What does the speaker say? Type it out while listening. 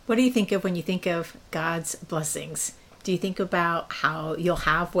What do you think of when you think of God's blessings? Do you think about how you'll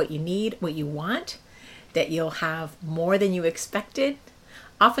have what you need, what you want, that you'll have more than you expected?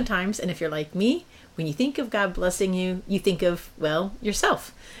 Oftentimes, and if you're like me, when you think of God blessing you, you think of, well,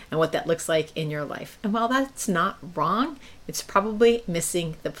 yourself and what that looks like in your life. And while that's not wrong, it's probably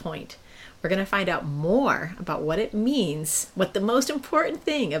missing the point. We're going to find out more about what it means, what the most important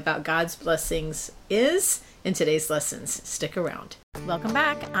thing about God's blessings is in today's lessons. Stick around. Welcome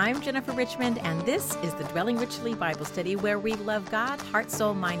back. I'm Jennifer Richmond, and this is the Dwelling Richly Bible Study, where we love God, heart,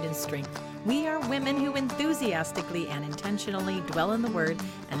 soul, mind, and strength. We are women who enthusiastically and intentionally dwell in the Word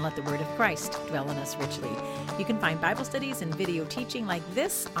and let the Word of Christ dwell in us richly. You can find Bible studies and video teaching like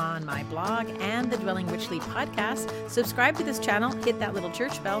this on my blog and the Dwelling Richly podcast. Subscribe to this channel, hit that little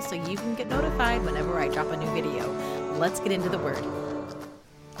church bell so you can get notified whenever I drop a new video. Let's get into the Word.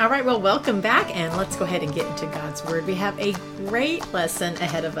 All right, well, welcome back, and let's go ahead and get into God's Word. We have a great lesson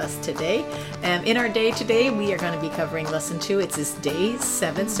ahead of us today. In our day today, we are going to be covering Lesson 2. It's this day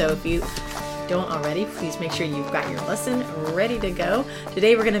 7, so if you don't already, please make sure you've got your lesson ready to go.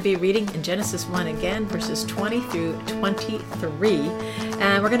 Today, we're going to be reading in Genesis 1 again, verses 20 through 23.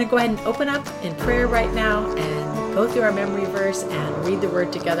 And we're going to go ahead and open up in prayer right now and go through our memory verse and read the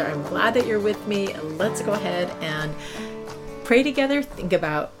Word together. I'm glad that you're with me. Let's go ahead and pray together. Think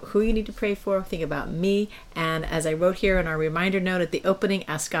about who you need to pray for. Think about me. And as I wrote here on our reminder note at the opening,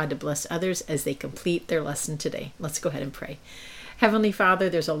 ask God to bless others as they complete their lesson today. Let's go ahead and pray. Heavenly Father,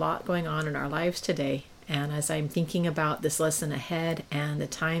 there's a lot going on in our lives today. And as I'm thinking about this lesson ahead and the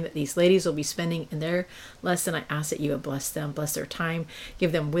time that these ladies will be spending in their lesson, I ask that you would bless them, bless their time,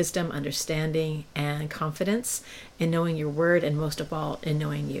 give them wisdom, understanding, and confidence in knowing your word, and most of all, in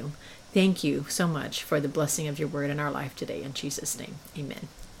knowing you. Thank you so much for the blessing of your word in our life today. In Jesus' name, amen.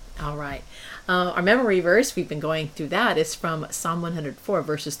 All right. Our memory verse, we've been going through that, is from Psalm 104,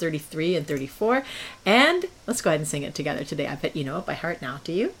 verses 33 and 34. And let's go ahead and sing it together today. I bet you know it by heart now.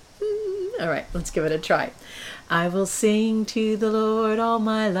 Do you? All right, let's give it a try. I will sing to the Lord all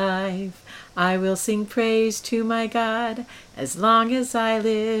my life. I will sing praise to my God. As long as I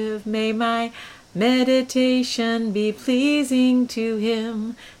live, may my meditation be pleasing to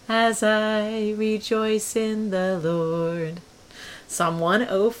him as I rejoice in the Lord. Psalm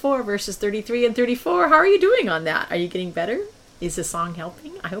 104, verses 33 and 34. How are you doing on that? Are you getting better? Is the song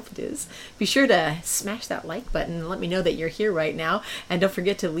helping? I hope it is. Be sure to smash that like button and let me know that you're here right now. And don't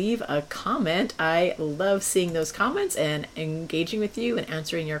forget to leave a comment. I love seeing those comments and engaging with you and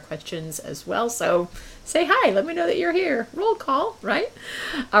answering your questions as well. So say hi. Let me know that you're here. Roll call, right?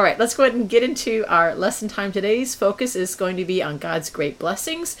 All right, let's go ahead and get into our lesson time. Today's focus is going to be on God's great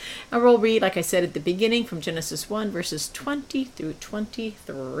blessings. And we'll read, like I said at the beginning, from Genesis 1, verses 20 through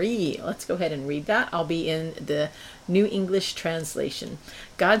 23. Let's go ahead and read that. I'll be in the New English Translation.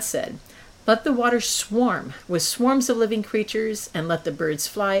 God said, "Let the waters swarm with swarms of living creatures, and let the birds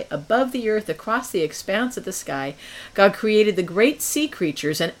fly above the earth across the expanse of the sky." God created the great sea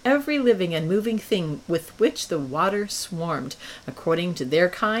creatures and every living and moving thing with which the water swarmed, according to their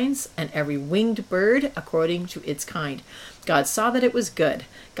kinds, and every winged bird according to its kind. God saw that it was good.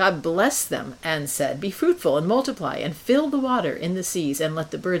 God blessed them and said, "Be fruitful and multiply, and fill the water in the seas, and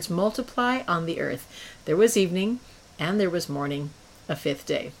let the birds multiply on the earth." There was evening, and there was morning, a fifth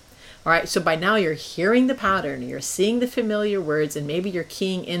day. All right, so by now you're hearing the pattern, you're seeing the familiar words, and maybe you're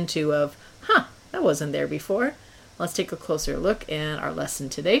keying into of, that wasn't there before. Let's take a closer look in our lesson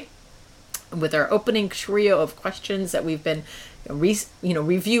today with our opening trio of questions that we've been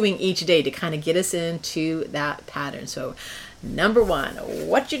reviewing each day to kind of get us into that pattern. So number 1,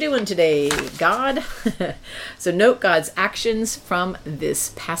 what you doing today, God? So note God's actions from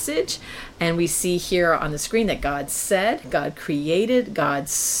this passage. And we see here on the screen that God said, God created, God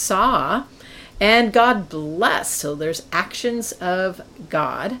saw, and God blessed. So there's actions of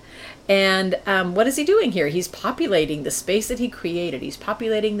God. And what is he doing here? He's populating the space that he created. He's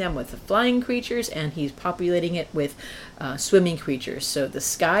populating them with the flying creatures, and he's populating it with swimming creatures. So the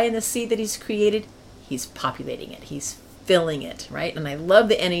sky and the sea that he's created, he's populating it. He's filling it, right? And I love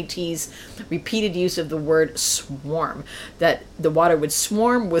the NET's repeated use of the word swarm, that the water would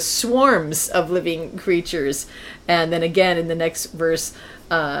swarm with swarms of living creatures. And then again in the next verse,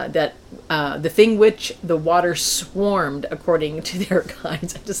 that the thing which the water swarmed according to their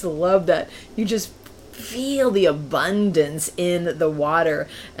kinds. I just love that. You just feel the abundance in the water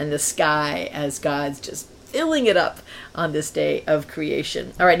and the sky as God's just filling it up on this day of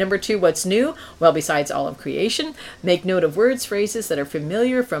creation. All right, number 2, what's new? Well, besides all of creation, make note of words, phrases that are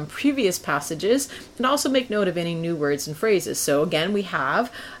familiar from previous passages, and also make note of any new words and phrases. So again, we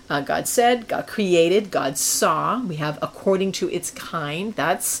have God said, God created, God saw. We have according to its kind.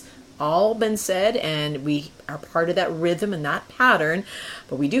 That's all been said, and we are part of that rhythm and that pattern.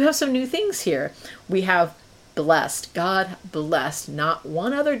 But we do have some new things here. We have blessed. God blessed. Not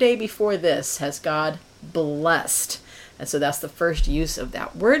one other day before this has God blessed. And so that's the first use of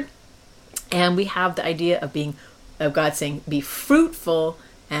that word. And we have the idea of God saying, be fruitful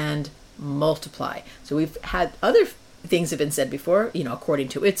and multiply. So we've had other things have been said before, according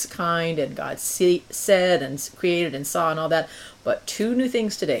to its kind, and God said and created and saw and all that. But 2 new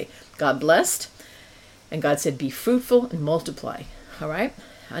things today. God blessed, and God said, be fruitful and multiply. All right.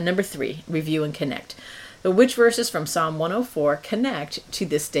 Number 3, review and connect. So which verses from Psalm 104 connect to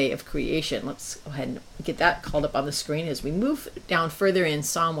this day of creation? Let's go ahead and get that called up on the screen as we move down further in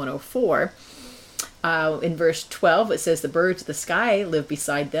Psalm 104. In verse 12, it says, the birds of the sky live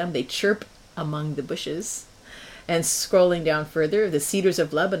beside them. They chirp among the bushes. And scrolling down further, the cedars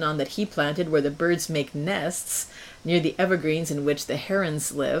of Lebanon that he planted, where the birds make nests, near the evergreens in which the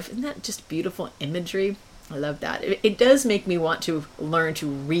herons live. Isn't that just beautiful imagery? I love that. It does make me want to learn to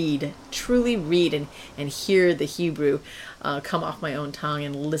read, truly read, and hear the Hebrew come off my own tongue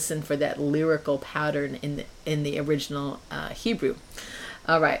and listen for that lyrical pattern in the original Hebrew.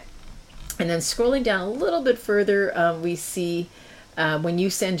 All right. And then scrolling down a little bit further, we see when you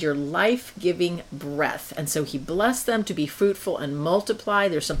send your life-giving breath. And so he blessed them to be fruitful and multiply.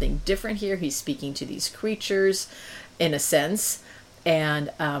 There's something different here. He's speaking to these creatures in a sense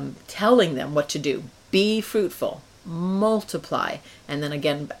and telling them what to do. Be fruitful, multiply. And then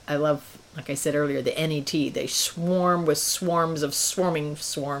again, I love, like I said earlier, the NET. They swarm with swarms of swarming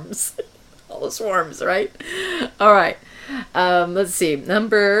swarms. All the swarms, right? All right. Let's see.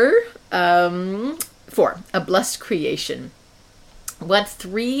 Number 4, a blessed creation. What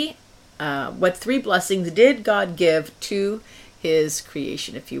three blessings did God give to his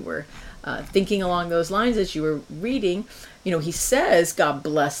creation? If you were thinking along those lines as you were reading, he says God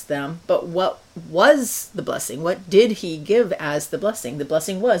blessed them, but what was the blessing? What did he give as the blessing? The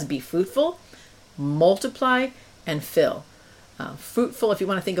blessing was be fruitful, multiply, and fill. Fruitful, if you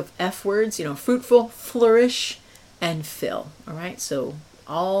want to think of F words, fruitful, flourish, and fill. All right, so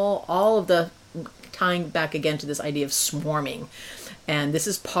all of the tying back again to this idea of swarming. And this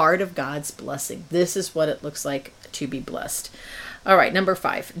is part of God's blessing. This is what it looks like to be blessed. All right, number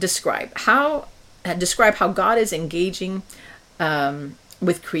 5, describe how God is engaging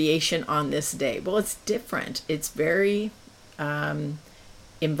with creation on this day. Well, it's different. It's very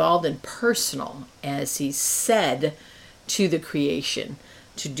involved and personal, as he said to the creation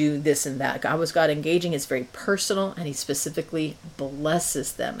to do this and that. God engaging is very personal, and he specifically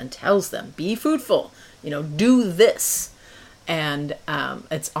blesses them and tells them, be fruitful, do this. And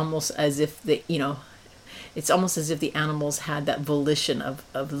it's almost as if the animals had that volition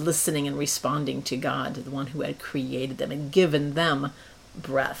of listening and responding to God, the one who had created them and given them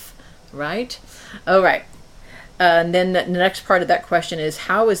breath, right? All right. And then the next part of that question is,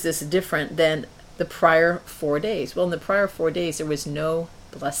 how is this different than the prior 4 days? Well, in the prior 4 days, there was no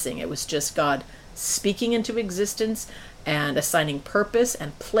blessing. It was just God speaking into existence and assigning purpose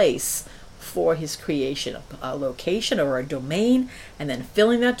and place for his creation, a location or a domain, and then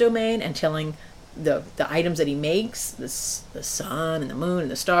filling that domain and telling the items that he makes, the sun and the moon and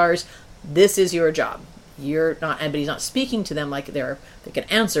the stars, this is your job. You're not, but he's not speaking to them like they can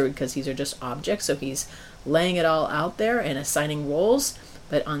answer, because these are just objects. So he's laying it all out there and assigning roles.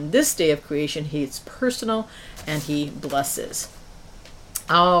 But on this day of creation, he's personal and he blesses.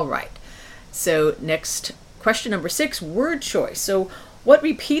 All right. So next question, number 6, word choice. So what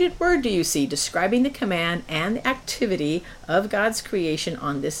repeated word do you see describing the command and the activity of God's creation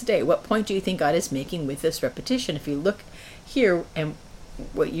on this day? What point do you think God is making with this repetition? If you look here, and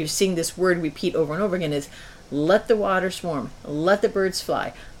what you're seeing this word repeat over and over again is, let the water swarm, let the birds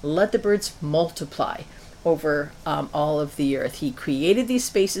fly, let the birds multiply over all of the earth. He created these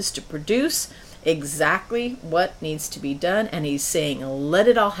spaces to produce exactly what needs to be done, and he's saying, let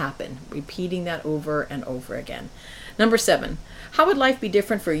it all happen, repeating that over and over again. Number 7, how would life be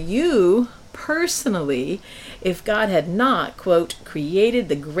different for you personally if God had not, quote, created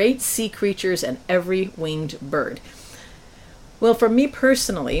the great sea creatures and every winged bird? Well, for me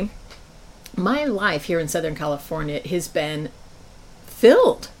personally, my life here in Southern California has been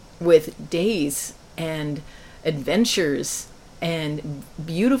filled with days and adventures and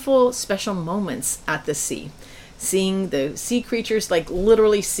beautiful, special moments at the sea. Seeing the sea creatures, like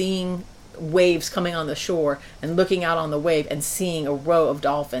literally seeing waves coming on the shore and looking out on the wave and seeing a row of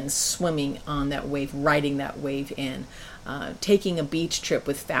dolphins swimming on that wave, riding that wave in. Taking a beach trip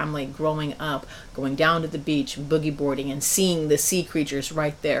with family growing up, going down to the beach, boogie boarding, and seeing the sea creatures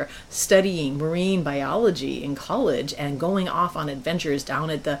right there, studying marine biology in college, and going off on adventures down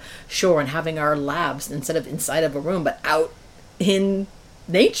at the shore and having our labs instead of inside of a room, but out in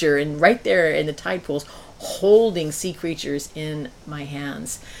nature and right there in the tide pools, holding sea creatures in my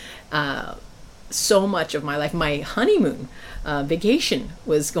hands. So much of my life, my honeymoon vacation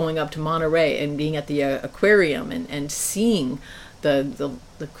was going up to Monterey and being at the aquarium and seeing the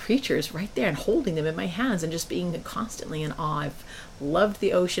creatures right there and holding them in my hands and just being constantly in awe. I've loved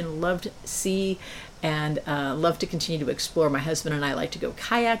the ocean, loved sea, and love to continue to explore. My husband and I like to go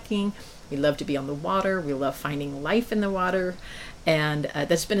kayaking. We love to be on the water. We love finding life in the water. And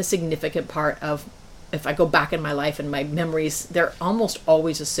that's been a significant part of, if I go back in my life and my memories, they're almost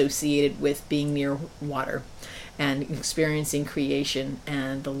always associated with being near water and experiencing creation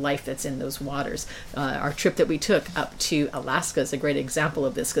and the life that's in those waters. Our trip that we took up to Alaska is a great example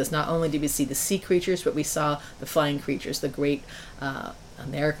of this, because not only did we see the sea creatures, but we saw the flying creatures, the great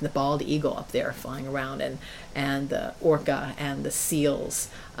American, the bald eagle up there flying around, and the orca and the seals.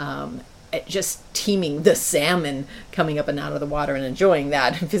 Just teeming, the salmon coming up and out of the water, and enjoying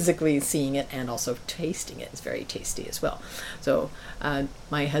that, physically seeing it and also tasting it. It's very tasty as well. So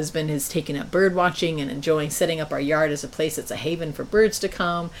my husband has taken up bird watching and enjoying setting up our yard as a place that's a haven for birds to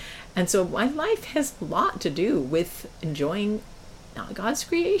come. And so my life has a lot to do with enjoying God's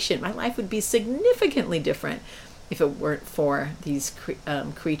creation. My life would be significantly different if it weren't for these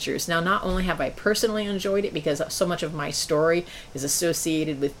creatures. Now, not only have I personally enjoyed it, because so much of my story is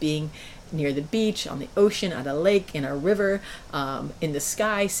associated with being near the beach, on the ocean, at a lake, in a river, in the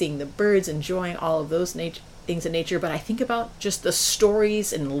sky, seeing the birds, enjoying all of those things in nature, but I think about just the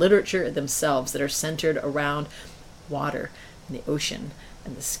stories and literature themselves that are centered around water and the ocean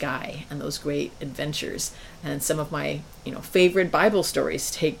and the sky and those great adventures. And some of my favorite Bible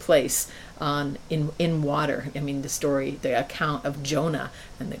stories take place in water. I mean, the account of Jonah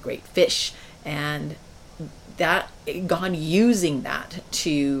and the great fish, and that God using that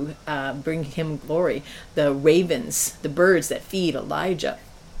to bring him glory. The ravens, the birds that feed Elijah.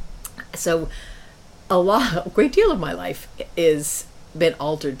 So a great deal of my life is been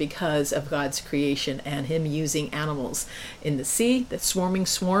altered because of God's creation and him using animals in the sea, the swarming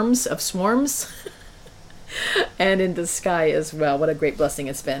swarms of swarms, and in the sky as well. What a great blessing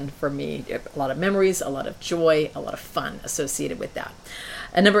it's been for me. A lot of memories, a lot of joy, a lot of fun associated with that.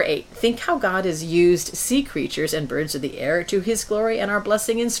 And number 8, think how God has used sea creatures and birds of the air to his glory and our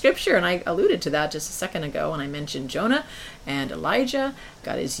blessing in Scripture. And I alluded to that just a second ago when I mentioned Jonah and Elijah.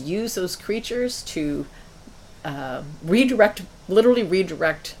 God has used those creatures to literally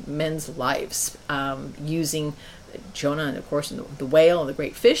redirect men's lives, using Jonah and, of course, the whale and the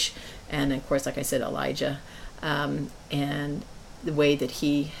great fish, and, of course, like I said, Elijah, and the way that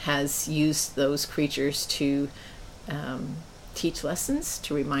he has used those creatures to teach lessons,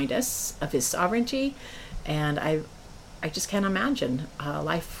 to remind us of his sovereignty. And I just can't imagine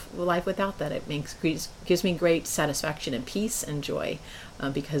life without that. It gives me great satisfaction and peace and joy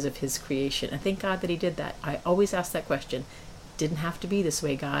because of his creation. And thank God that he did that. I always ask that question. Didn't have to be this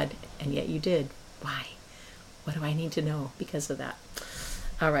way, God, and yet you did. Why? What do I need to know because of that?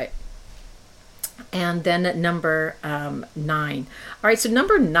 All right. And then number 9. All right, so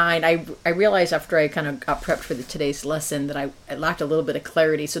number 9, I realized after I kind of got prepped for today's lesson that I lacked a little bit of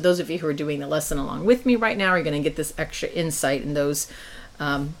clarity. So those of you who are doing the lesson along with me right now are going to get this extra insight, and those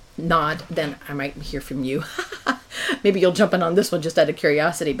not, then I might hear from you. Maybe you'll jump in on this one just out of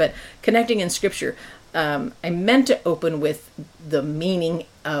curiosity. But connecting in Scripture, I meant to open with the meaning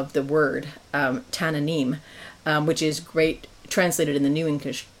of the word Tananim, which is great, translated in the New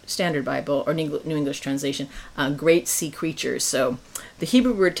English Standard Bible or New English Translation, great sea creatures. So the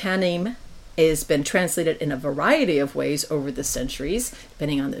Hebrew word Tanim has been translated in a variety of ways over the centuries.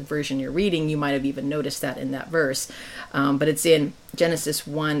 Depending on the version you're reading, you might have even noticed that in that verse. But it's in Genesis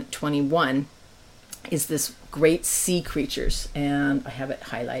 1:21 is this great sea creatures. And I have it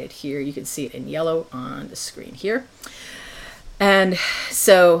highlighted here. You can see it in yellow on the screen here. And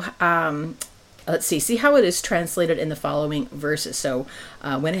so let's see how it is translated in the following verses. So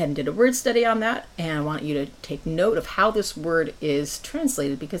I went ahead and did a word study on that, and I want you to take note of how this word is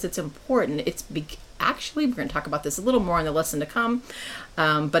translated because it's important. Actually, we're going to talk about this a little more in the lesson to come,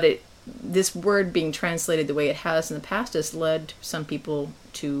 but this word being translated the way it has in the past has led some people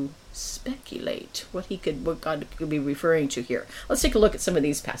to speculate what God could be referring to here. Let's take a look at some of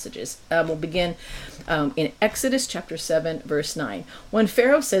these passages. We'll begin in Exodus chapter 7, verse 9. When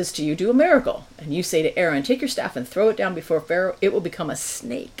Pharaoh says to you, do a miracle, and you say to Aaron, take your staff and throw it down before Pharaoh, it will become a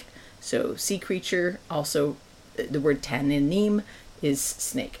snake. So sea creature, also the word tananim is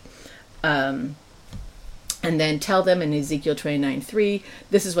snake. And then tell them in Ezekiel 29:3,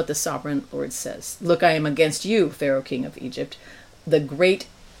 this is what the sovereign Lord says. Look, I am against you, Pharaoh, king of Egypt, the great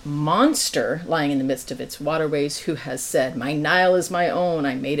monster lying in the midst of its waterways, who has said, my Nile is my own,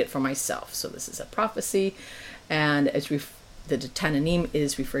 I made it for myself. So this is a prophecy, and the Tananim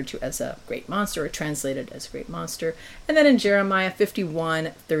is referred to as a great monster, or translated as great monster. And then in Jeremiah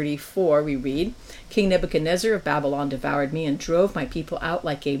 51:34 we read, King Nebuchadnezzar of Babylon devoured me and drove my people out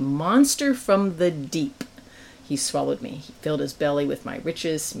like a monster from the deep. He swallowed me. He filled his belly with my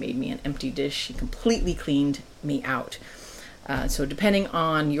riches, made me an empty dish. He completely cleaned me out. So depending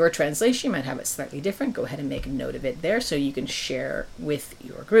on your translation, you might have it slightly different. Go ahead and make a note of it there so you can share with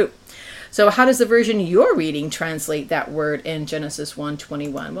your group. So how does the version you're reading translate that word in Genesis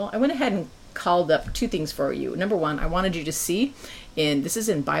 1:21? Well, I went ahead and called up two things for you. Number one, I wanted you to see, this is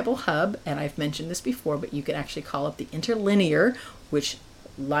in Bible Hub, and I've mentioned this before, but you can actually call up the interlinear, which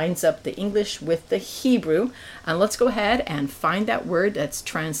lines up the English with the Hebrew. And let's go ahead and find that word that's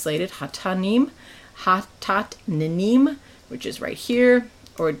translated hatatnim, which is right here.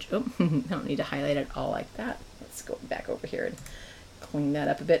 Or I don't need to highlight it all like that. Let's go back over here and clean that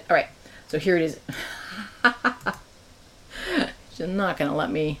up a bit. All right, so here it is. She's not gonna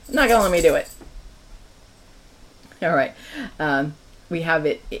let me do it. All right. We have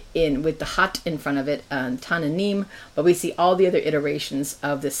it in with the hat in front of it, tananim, but we see all the other iterations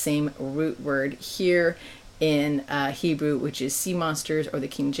of the same root word here in Hebrew, which is sea monsters, or the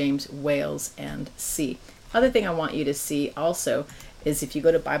King James, whales and sea. Other thing I want you to see also is if you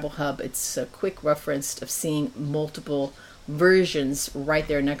go to Bible Hub, it's a quick reference of seeing multiple versions right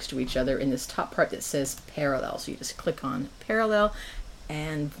there next to each other in this top part that says parallel. So you just click on parallel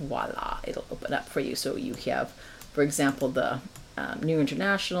and voila, it'll open up for you. So you have, for example, the New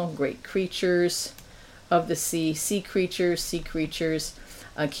International, great creatures of the sea, sea creatures,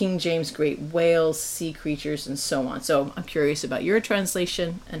 King James, great whales, sea creatures, and so on. So I'm curious about your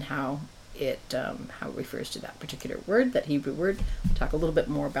translation and how it refers to that particular word, that Hebrew word. We'll talk a little bit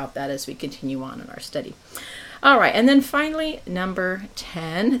more about that as we continue on in our study. All right, and then finally, number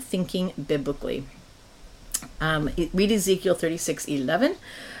 10, thinking biblically. Read Ezekiel 36:11.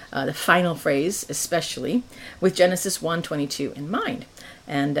 The final phrase, especially with Genesis 1:22 in mind.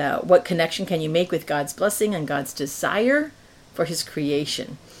 And what connection can you make with God's blessing and God's desire for his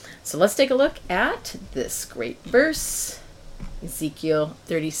creation? So let's take a look at this great verse, Ezekiel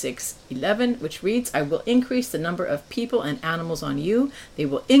 36:11, which reads, I will increase the number of people and animals on you. They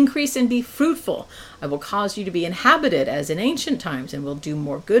will increase and be fruitful. I will cause you to be inhabited as in ancient times, and will do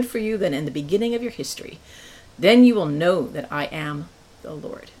more good for you than in the beginning of your history. Then you will know that I am the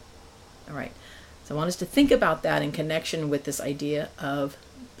Lord. All right, so I want us to think about that in connection with this idea of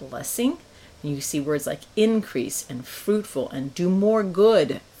blessing. And you see words like increase and fruitful and do more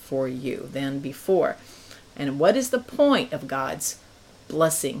good for you than before. And what is the point of God's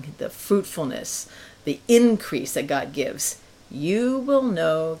blessing, the fruitfulness, the increase that God gives? You will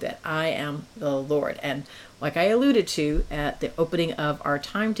know that I am the Lord. And like I alluded to at the opening of our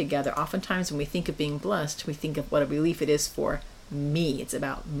time together, oftentimes when we think of being blessed, we think of what a relief it is for me. It's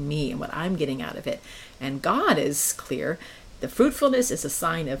about me and what I'm getting out of it. And God is clear. The fruitfulness is a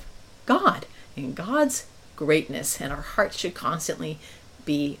sign of God and God's greatness, and our hearts should constantly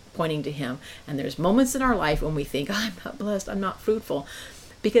be pointing to him. And there's moments in our life when we think, oh, I'm not blessed, I'm not fruitful,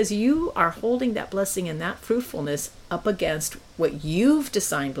 because you are holding that blessing and that fruitfulness up against what you've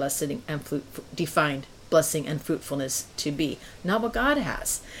defined blessing and fruitfulness to be, not what God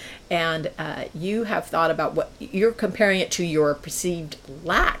has. And you have thought about what you're comparing it to, your perceived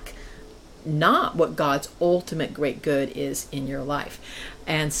lack, not what God's ultimate great good is in your life.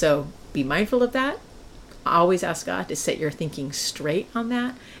 And so be mindful of that. Always ask God to set your thinking straight on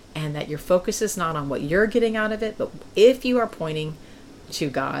that, and that your focus is not on what you're getting out of it, but if you are pointing to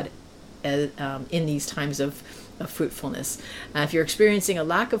God in these times of fruitfulness. If you're experiencing a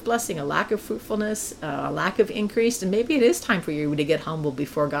lack of blessing, a lack of fruitfulness, a lack of increase, then maybe it is time for you to get humble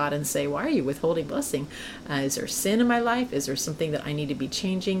before God and say, why are you withholding blessing? Is there sin in my life? Is there something that I need to be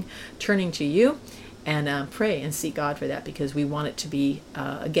changing? Turning to you, and pray and seek God for that, because we want it to be,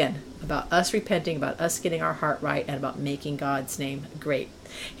 again, about us repenting, about us getting our heart right, and about making God's name great.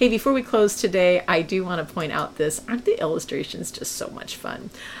 Hey, before we close today, I do want to point out this. Aren't the illustrations just so much fun?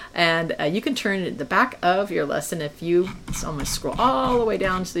 And you can turn it in the back of your lesson if you, so I'm going to scroll all the way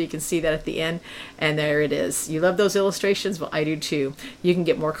down so you can see that at the end. And there it is. You love those illustrations? Well, I do too. You can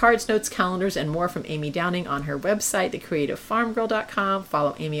get more cards, notes, calendars, and more from Amy Downing on her website, thecreativefarmgirl.com.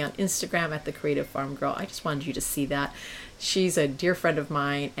 Follow Amy on Instagram at thecreativefarmgirl. I just wanted you to see that. She's a dear friend of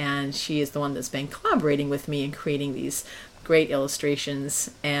mine, and she is the one that's been collaborating with me in creating these great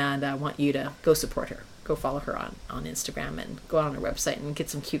illustrations, and I want you to go support her. Go follow her on Instagram and go on her website and get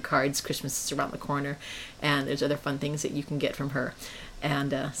some cute cards. Christmas is around the corner, and there's other fun things that you can get from her.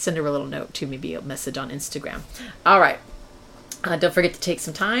 And send her a little note too, maybe a message on Instagram. All right. Don't forget to take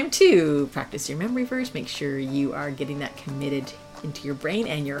some time to practice your memory verse. Make sure you are getting that committed into your brain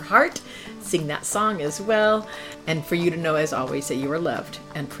and your heart. Sing that song as well. And for you to know, as always, that you are loved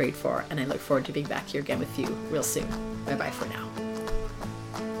and prayed for. And I look forward to being back here again with you real soon. Bye-bye for now.